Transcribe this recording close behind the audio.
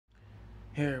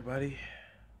Hey everybody,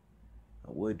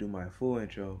 I would do my full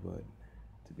intro, but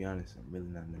to be honest, I'm really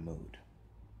not in the mood.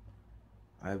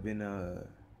 I've been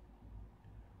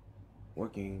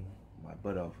working my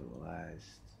butt off for the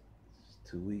last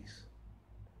 2 weeks,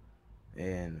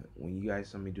 and when you guys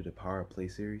saw me do the Power Play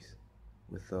series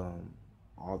with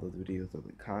all the videos of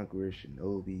the Conqueror,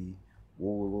 Shinobi,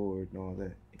 Warlord, and all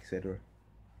that, etc.,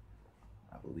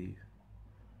 I believe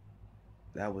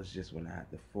that was just when I had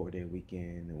the 4-day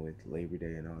weekend with Labor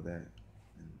Day and all that.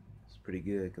 And it's pretty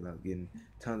good because I was getting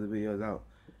tons of videos out.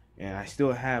 And I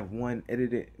still have one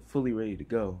edited, fully ready to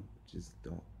go. Just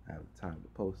don't have time to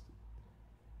post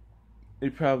it.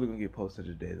 It's probably gonna get posted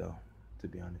today though, to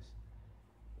be honest.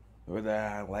 Whether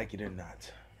I like it or not.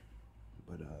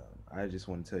 But I just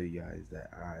want to tell you guys that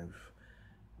I've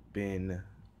been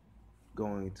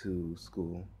going to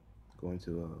school, going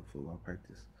to football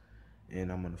practice, and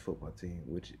I'm on a football team,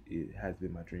 which it has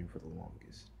been my dream for the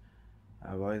longest.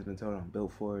 I've always been told I'm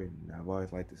built for it, and I've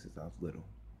always liked it since I was little.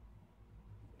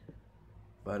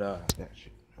 But that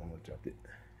shit, I almost dropped it.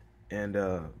 And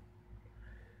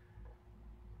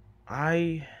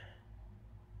I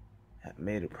had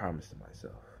made a promise to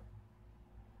myself.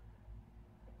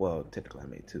 Well, technically I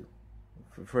made two.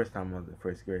 For the first time I was in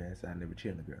first grade, I said I never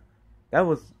cheated on a girl. That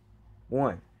was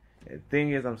one. And the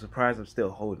thing is, I'm surprised I'm still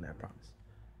holding that promise.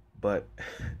 But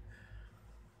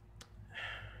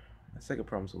my second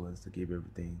promise was to give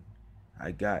everything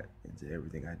I got into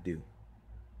everything I do.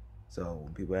 So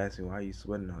when people ask me why are you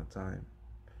sweating all the time,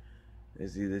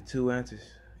 there's either two answers.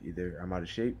 Either I'm out of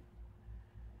shape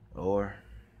or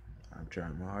I'm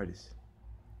trying my hardest.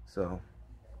 So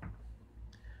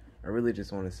I really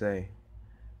just want to say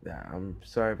that I'm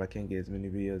sorry if I can't get as many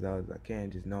videos out as I can.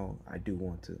 Just know I do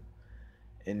want to.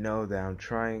 And know that I'm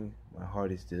trying my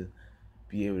hardest to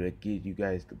be able to give you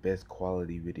guys the best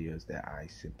quality videos that I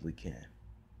simply can.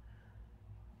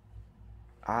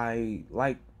 I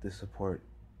like the support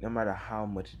no matter how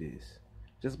much it is.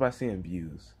 Just by seeing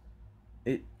views,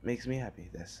 it makes me happy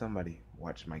that somebody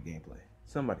watched my gameplay.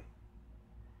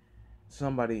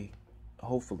 Somebody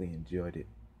hopefully enjoyed it.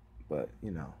 But,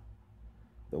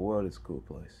 the world is a cool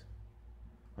place.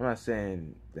 I'm not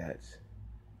saying that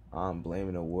I'm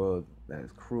blaming the world that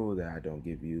is cruel that I don't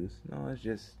get views. No, it's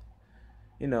just,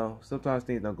 sometimes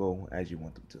things don't go as you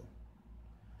want them to.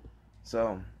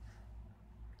 So,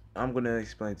 I'm going to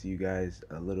explain to you guys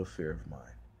a little fear of mine.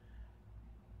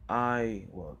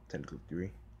 Technically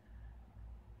three.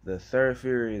 The third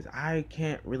fear is I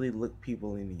can't really look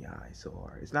people in the eye so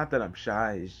hard. It's not that I'm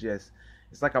shy, it's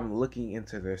like I'm looking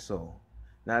into their soul.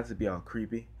 Not to be all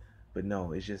creepy, but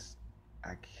no, it's just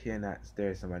I cannot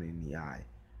stare somebody in the eye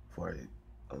for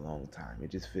a long time. It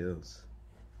just feels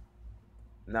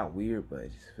not weird, but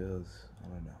it just feels, I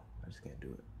don't know. I just can't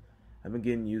do it. I've been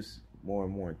getting used more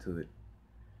and more to it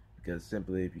because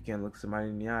simply if you can't look somebody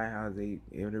in the eye, how are they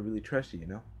able to really trust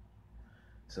you?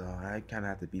 So I kind of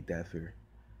have to beat that fear.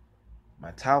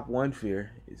 My top one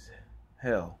fear is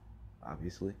hell,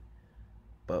 obviously,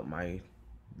 but my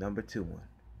number two one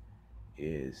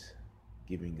is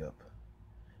giving up.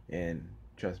 And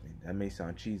trust me, that may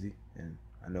sound cheesy, and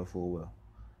I know full well,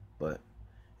 but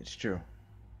it's true.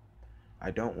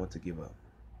 I don't want to give up.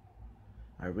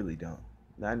 I really don't.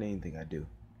 Not in anything I do.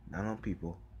 Not on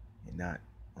people, and not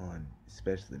on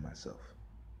especially myself.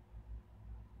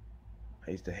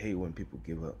 I used to hate when people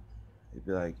give up. It'd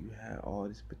be like, you had all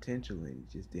this potential and you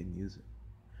just didn't use it.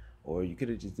 Or you could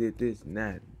have just did this and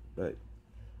that. But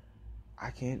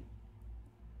I can't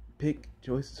pick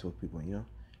choices for people.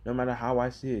 No matter how I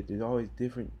see it, there's always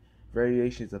different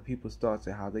variations of people's thoughts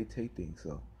and how they take things.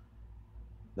 So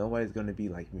nobody's going to be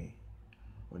like me.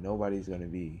 Or nobody's going to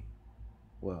be,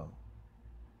 well,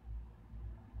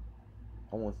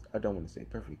 I don't want to say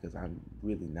perfect because I'm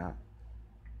really not.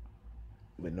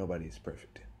 But nobody is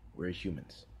perfect. We're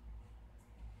humans.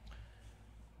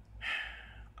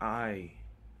 I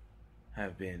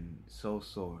have been so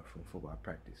sore from football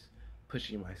practice,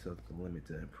 pushing myself to the limit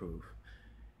to improve.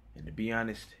 And to be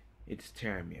honest, it's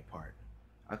tearing me apart.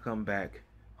 I come back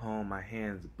home, my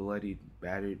hands bloodied,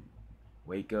 battered,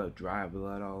 wake up, dry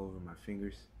blood all over my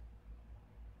fingers.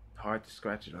 Hard to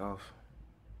scratch it off.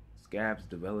 Scabs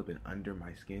developing under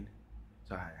my skin,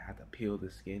 so I have to peel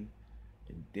the skin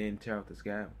and then tear off the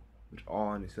scab, which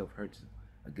all in itself hurts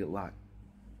a good lot.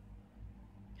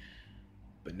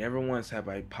 But never once have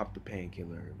I popped a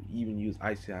painkiller or even used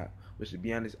icy hot, which to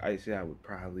be honest, icy hot would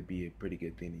probably be a pretty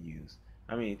good thing to use.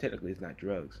 I mean, technically it's not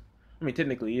drugs. I mean,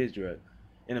 technically it is drug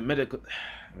in a medical,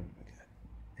 oh my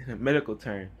god, in a medical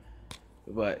term.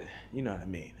 But you know what I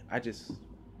mean. I just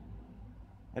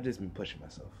been pushing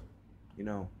myself. You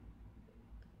know,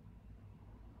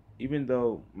 even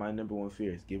though my number one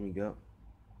fear is giving up,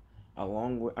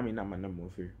 along with, I mean, not my number one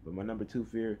fear, but my number two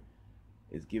fear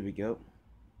is giving up,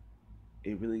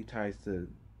 it really ties to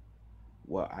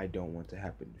what I don't want to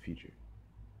happen in the future.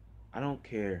 I don't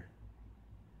care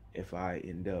if I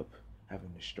end up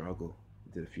having to struggle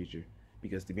into the future,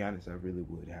 because to be honest, I really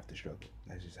would have to struggle.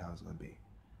 That's just how it's going to be.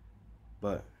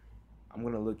 But I'm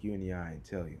going to look you in the eye and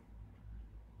tell you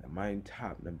that my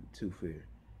top number two fear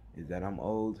is that I'm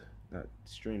old, not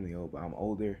extremely old, but I'm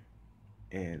older,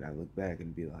 and I look back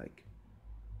and be like,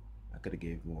 I could have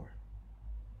gave more.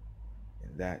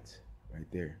 And that right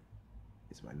there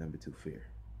is my number two fear.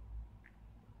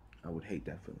 I would hate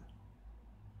that feeling.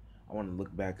 I want to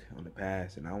look back on the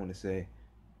past and I want to say,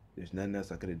 there's nothing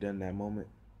else I could have done in that moment.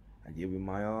 I gave it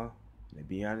my all, and to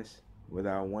be honest, whether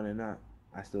I won or not,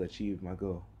 I still achieved my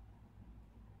goal.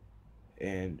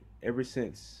 And ever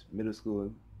since middle school,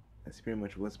 that's pretty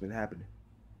much what's been happening.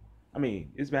 I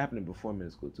mean, it's been happening before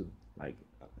middle school too. Like,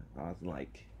 I was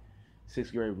like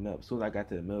sixth grade and up. As soon as I got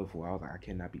to the middle school, I was like, I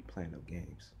cannot be playing no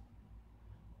games.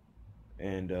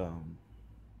 And a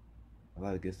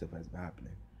lot of good stuff has been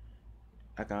happening.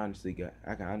 I can honestly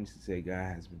say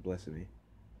God has been blessing me,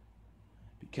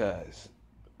 because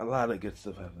a lot of good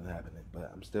stuff has been happening,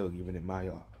 but I'm still giving it my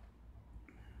all.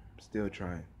 I'm still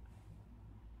trying,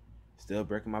 still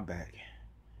breaking my back,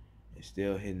 and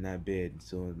still hitting that bed. As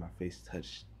soon as my face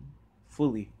touched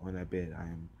fully on that bed, I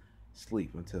am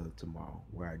asleep until tomorrow,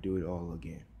 where I do it all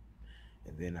again,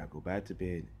 and then I go back to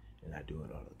bed and I do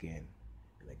it all again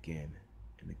and again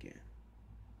and again.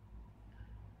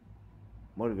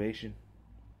 Motivation.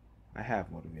 I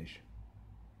have motivation.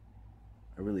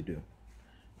 I really do.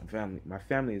 My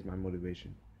family is my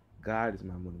motivation. God is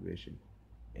my motivation.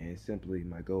 And simply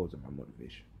my goals are my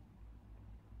motivation.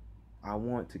 I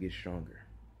want to get stronger.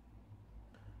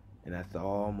 And that's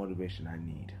all motivation I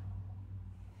need.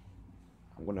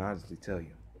 I'm going to honestly tell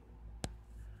you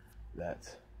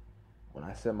that when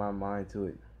I set my mind to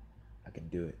it, I can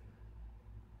do it.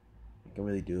 I can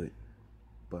really do it.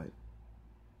 But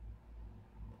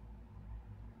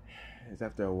it's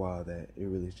after a while that it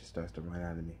really just starts to run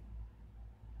out of me.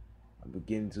 I've been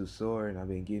getting too sore, and I've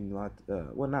been getting not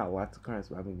lots of cramps,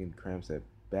 but I've been getting cramps at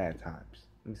bad times.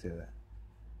 Let me say that.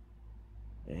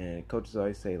 And coaches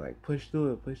always say, like, push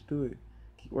through it,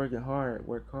 keep working hard,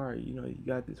 work hard. You know, you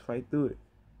got this, fight through it.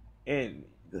 And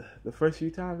the first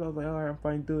few times I was like, all right, I'm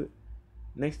fighting through it.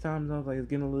 Next time I was like, it's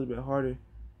getting a little bit harder.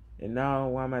 And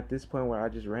now I'm at this point where I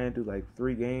just ran through like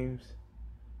 3 games.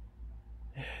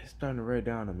 It's starting to wear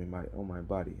down on my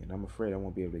body, and I'm afraid I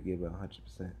won't be able to give it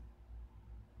 100%.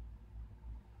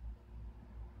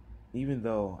 Even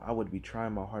though I would be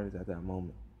trying my hardest at that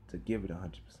moment to give it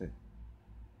 100%,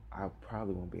 I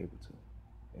probably won't be able to,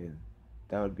 and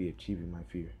that would be achieving my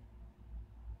fear.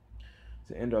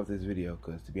 To end off this video,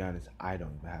 because to be honest, I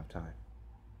don't even have time.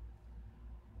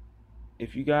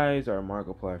 If you guys are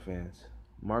Markiplier fans,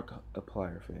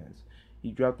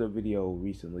 he dropped a video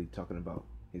recently talking about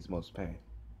his most pain.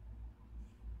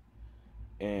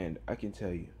 And I can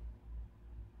tell you,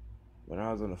 when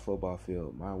I was on the football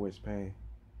field, my worst pain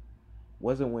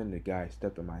wasn't when the guy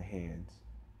stepped on my hands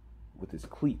with his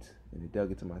cleats and it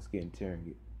dug into my skin, tearing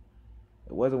it.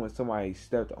 It wasn't when somebody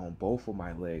stepped on both of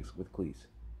my legs with cleats.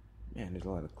 Man, there's a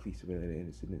lot of cleats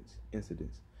related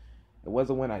incidents. It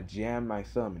wasn't when I jammed my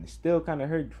thumb and it still kind of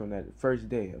hurt from that first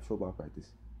day of football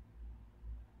practice.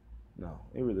 No,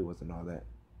 it really wasn't all that.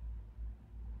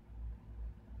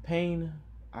 Pain,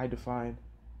 I define,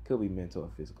 could be mental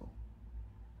or physical.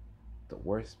 The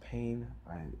worst pain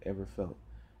I ever felt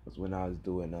was when I was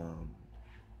doing,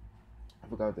 I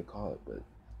forgot what they call it, but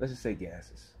let's just say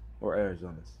gases or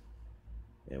Arizonas.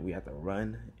 And we had to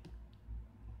run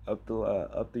up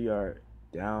the yard,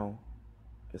 down.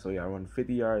 And so y'all run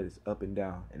 50 yards up and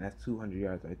down, and that's 200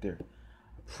 yards right there.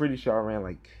 I'm pretty sure I ran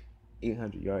like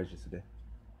 800 yards yesterday.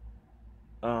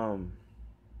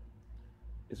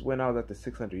 It's when I was at the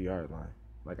 600-yard line.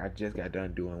 Like, I just got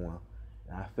done doing one,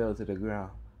 and I fell to the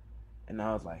ground, and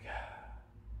I was like,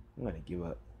 I'm gonna give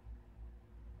up.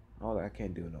 I was like, I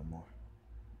can't do it no more.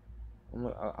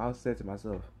 I said to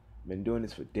myself, I've been doing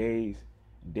this for days,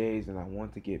 and I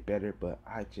want to get better, but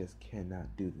I just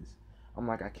cannot do this. I'm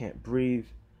like, I can't breathe.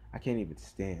 I can't even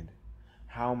stand.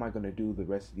 How am I gonna do the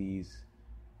rest of these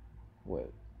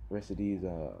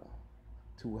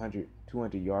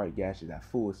 200-yard gashes at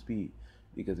full speed?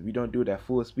 Because if you don't do it at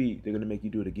full speed, they're gonna make you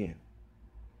do it again.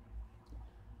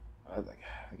 I was like,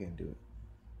 I can't do it.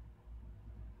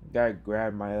 The guy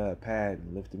grabbed my pad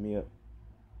and lifted me up.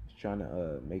 He was trying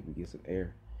to make me get some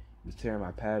air. He was tearing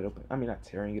my pad open. I mean, not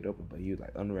tearing it open, but he was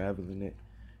like unraveling it.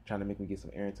 trying to make me get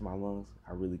some air into my lungs.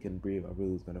 I really couldn't breathe. I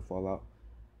really was gonna fall out.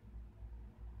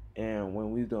 And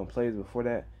when we was doing plays before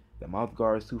that, the mouth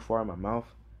guard was too far in my mouth,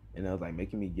 and it was like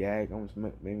making me gag. Almost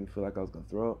made me feel like I was gonna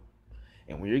throw up.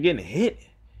 And when you're getting hit,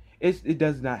 it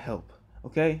does not help.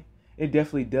 Okay, it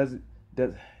definitely does.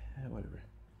 Whatever.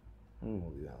 I'm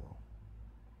gonna leave that alone.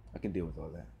 I can deal with all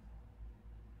that,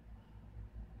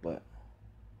 but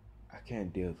I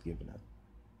can't deal with giving up.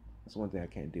 That's one thing I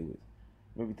can't deal with.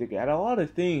 Maybe think out of all the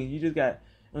things you just got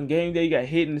on game day, you got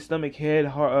hit in the stomach, head,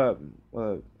 heart,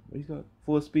 what do you call it?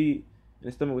 Full speed in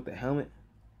the stomach with the helmet,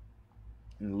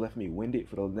 and left me winded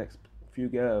for those next few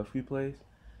plays.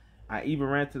 I even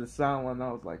ran to the sideline and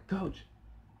I was like, Coach,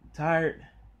 I'm tired.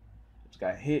 Just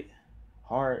got hit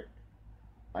hard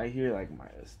right here, like my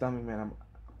stomach, man. I'm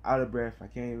out of breath. I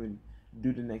can't even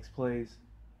do the next plays,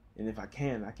 and if I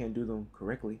can't do them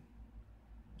correctly,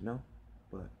 you know.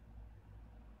 But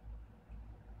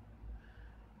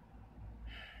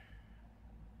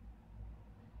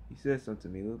he said something to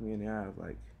me. He looked me in the eye. I was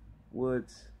like,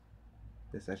 Woods.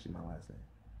 That's actually my last name.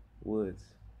 Woods.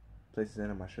 Placed his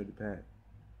hand on my shoulder pad.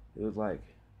 It was like,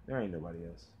 there ain't nobody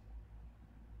else.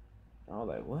 I was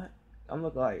like, what? I'm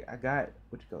looking like I got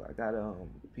I got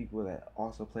people that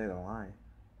also play the line.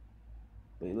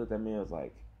 But he looked at me and was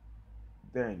like,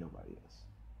 there ain't nobody else.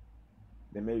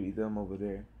 There may be them over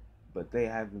there, but they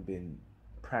haven't been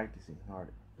practicing hard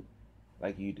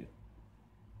like you do.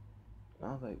 And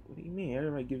I was like, what do you mean?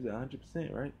 Everybody gives it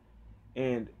 100%, right?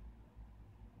 And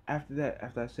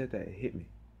after I said that, it hit me.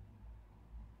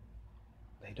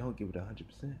 They don't give it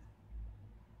 100%.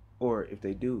 Or if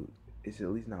they do, it's at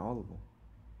least not all of them.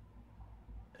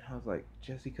 And I was like,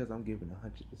 just because I'm giving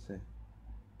 100%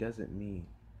 doesn't mean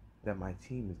that my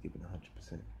team is giving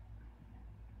 100%.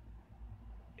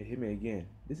 It hit me again.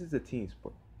 This is a team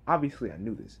sport. Obviously, I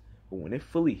knew this, but when it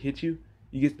fully hits you,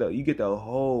 you get the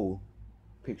whole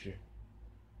picture.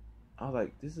 I was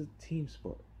like, this is a team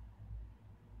sport.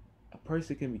 A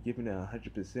person can be giving it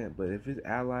 100%, but if his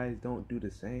allies don't do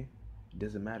the same, it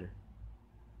doesn't matter.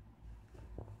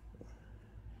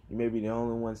 You may be the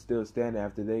only one still standing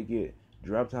after they get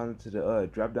dropped down to the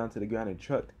ground and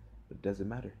trucked, but it doesn't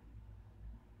matter.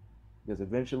 Because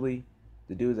eventually,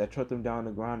 the dudes that truck them down on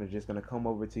the ground are just gonna come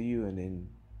over to you, and then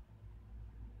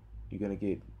you're gonna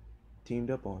get teamed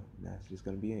up on. And that's just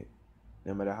gonna be it.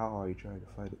 No matter how hard you try to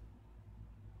fight it.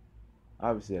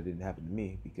 Obviously, that didn't happen to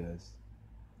me because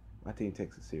my team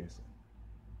takes it seriously.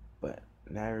 But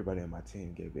not everybody on my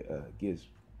team gives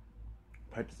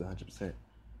practice 100%.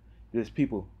 There's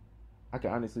people, I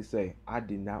can honestly say, I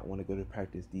did not want to go to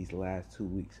practice these last 2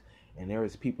 weeks. And there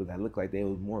was people that looked like they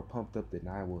was more pumped up than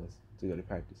I was to go to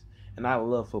practice. And I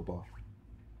love football.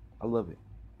 I love it.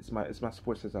 It's my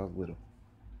sport since I was little.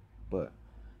 But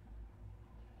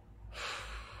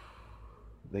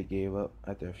they gave up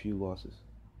after a few losses.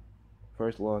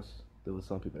 First loss, there was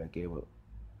some people that gave up.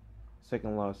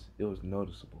 Second loss, it was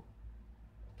noticeable.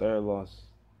 Third loss,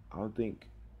 I don't think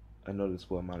a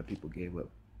noticeable amount of people gave up.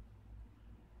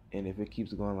 And if it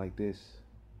keeps going like this,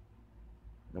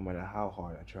 no matter how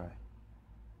hard I try,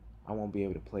 I won't be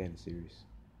able to play in the series.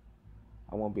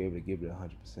 I won't be able to give it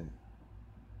 100%.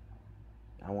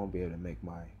 I won't be able to make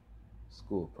my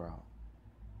school proud.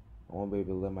 I won't be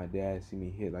able to let my dad see me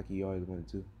hit like he always wanted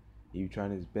to. He was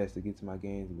trying his best to get to my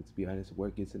games, but to be honest,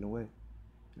 work gets in the way.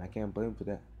 And I can't blame him for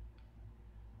that.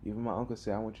 Even my uncle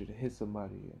said, I want you to hit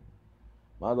somebody. And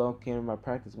my other uncle came to my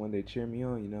practice one day, cheered me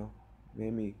on,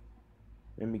 made me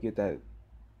get that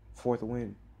fourth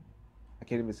win. I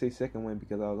can't even say second win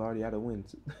because I was already out of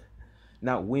wins.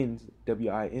 Not wins,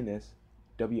 W-I-N-S,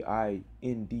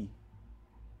 W-I-N-D.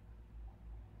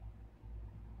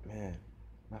 Man,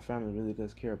 my family really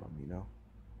does care about me,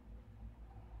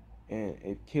 And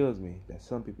it kills me that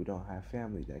some people don't have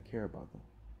family that care about them.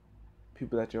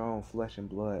 People that your own flesh and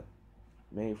blood,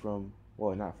 made from,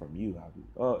 well, not from you,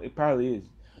 obviously. Oh, it probably is,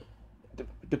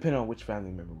 depending on which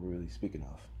family member we're really speaking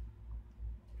of.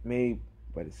 Made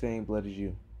by the same blood as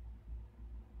you.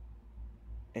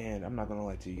 And I'm not gonna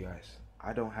lie to you guys,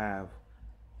 I don't have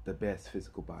the best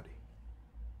physical body.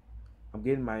 I'm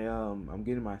getting my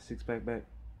 6-pack back.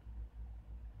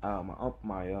 My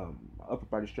upper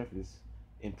body strength is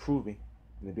improving.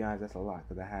 And to be honest, that's a lot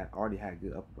because I already had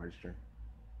good upper body strength.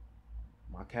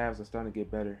 My calves are starting to get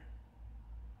better,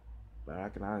 but I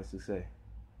can honestly say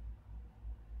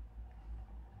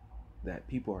that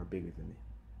people are bigger than me.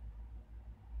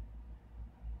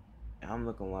 And I'm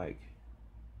looking like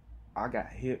I got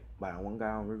hit by one guy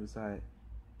on Riverside,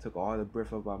 took all the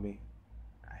breath up out me.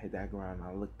 I hit that ground and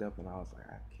I looked up and I was like,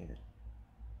 I can't.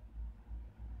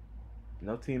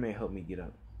 No teammate helped me get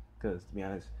up because, to be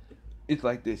honest, it's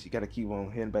like this. You gotta keep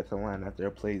on heading back to the line after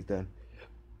a play's done.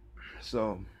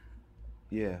 So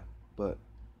yeah, but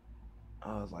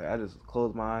I was like, I just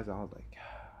closed my eyes and I was like,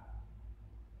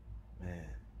 man,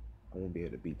 I won't be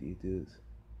able to beat these dudes.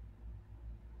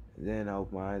 And then I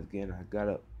opened my eyes again. I got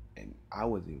up, and I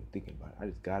wasn't even thinking about it. I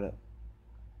just got up.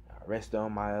 I rested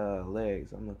on my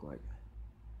legs. I'm looking like,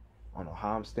 I don't know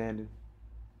how I'm standing.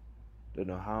 Don't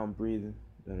know how I'm breathing.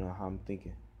 Don't know how I'm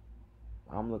thinking.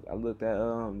 I looked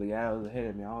at the guy who was ahead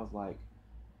of me. I was like,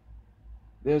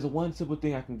 there's one simple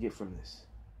thing I can get from this.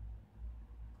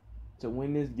 To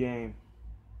win this game,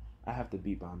 I have to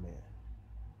beat my man.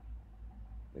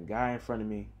 The guy in front of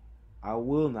me, I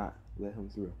will not let him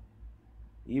through.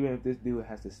 Even if this dude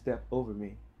has to step over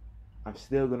me, I'm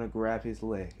still gonna grab his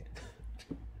leg.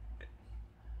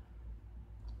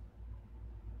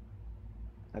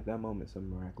 At that moment,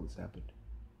 something miraculous happened.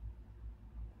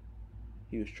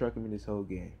 He was trucking me this whole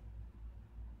game.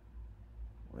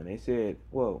 When they said,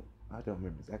 well, I don't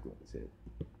remember exactly what they said.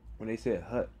 When they said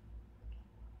hut,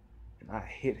 and I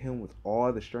hit him with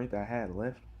all the strength I had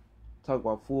left, talk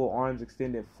about full arms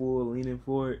extended, full leaning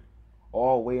forward,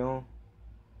 all way on.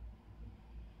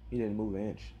 He didn't move an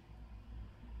inch.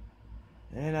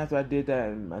 And after I did that,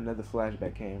 another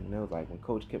flashback came, and it was like when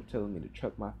Coach kept telling me to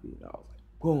truck my feet, I was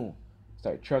like, boom,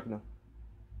 started trucking them,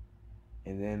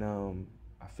 and then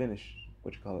I finished.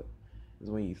 What you call it?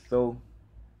 Is when you throw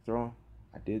him.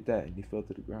 I did that, and he fell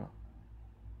to the ground.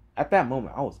 At that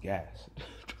moment, I was gassed.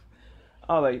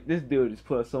 I was like, this dude just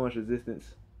put up so much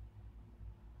resistance.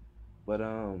 But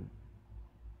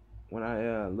when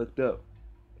I looked up,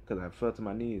 because I fell to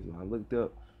my knees, when I looked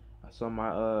up, I saw my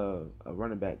a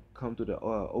running back come through the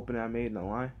opening I made in the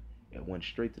line and went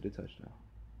straight to the touchdown.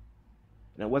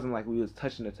 And it wasn't like we was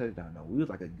touching the touchdown. No, we was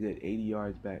like a good 80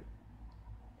 yards back.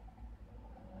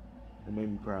 It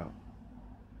made me proud.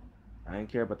 I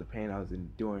didn't care about the pain I was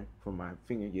enduring from my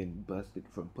finger getting busted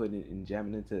from putting it and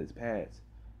jamming into his pads.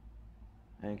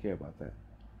 I didn't care about that.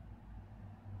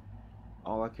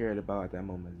 All I cared about at that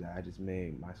moment is that I just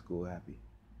made my school happy.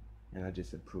 And I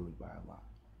just improved by a lot.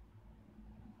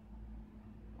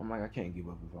 I'm like, I can't give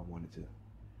up if I wanted to.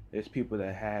 There's people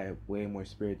that had way more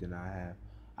spirit than I have.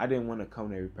 I didn't want to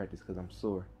come to every practice because I'm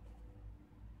sore.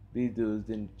 These dudes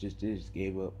they just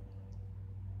gave up.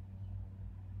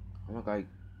 I'm like,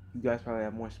 you guys probably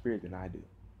have more spirit than I do.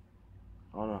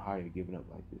 I don't know how you're giving up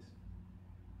like this.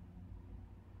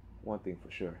 One thing for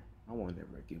sure, I won't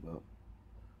never give up.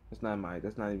 That's not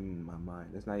even my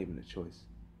mind. That's not even a choice.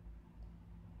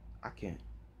 I can't.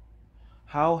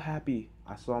 How happy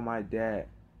I saw my dad,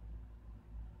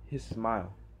 his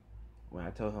smile, when I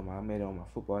told him I made it on my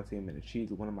football team and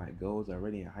achieved one of my goals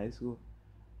already in high school.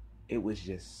 It was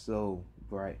just so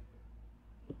bright.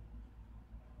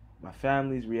 My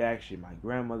family's reaction, my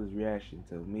grandmother's reaction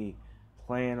to me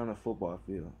playing on a football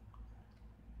field,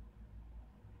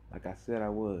 like I said I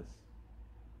was,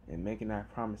 and making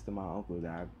that promise to my uncle that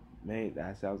I made, that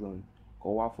I said I was going to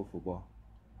go out for football.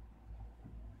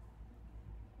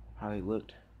 How they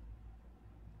looked.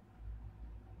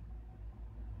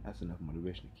 That's enough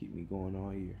motivation to keep me going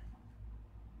all year.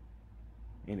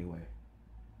 Anyway,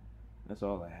 that's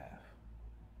all I have.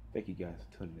 Thank you guys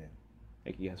for tuning in.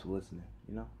 Thank you guys for listening,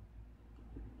 you know?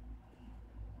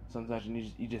 Sometimes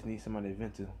you just need somebody to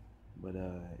vent to. But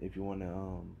if you want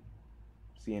to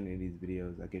see any of these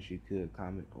videos, I guess you could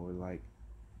comment or like,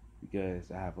 because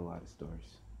I have a lot of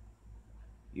stories.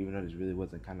 Even though this really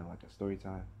wasn't kind of like a story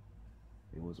time,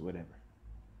 it was whatever.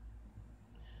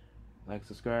 Like,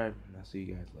 subscribe, and I'll see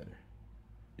you guys later.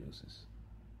 Deuces.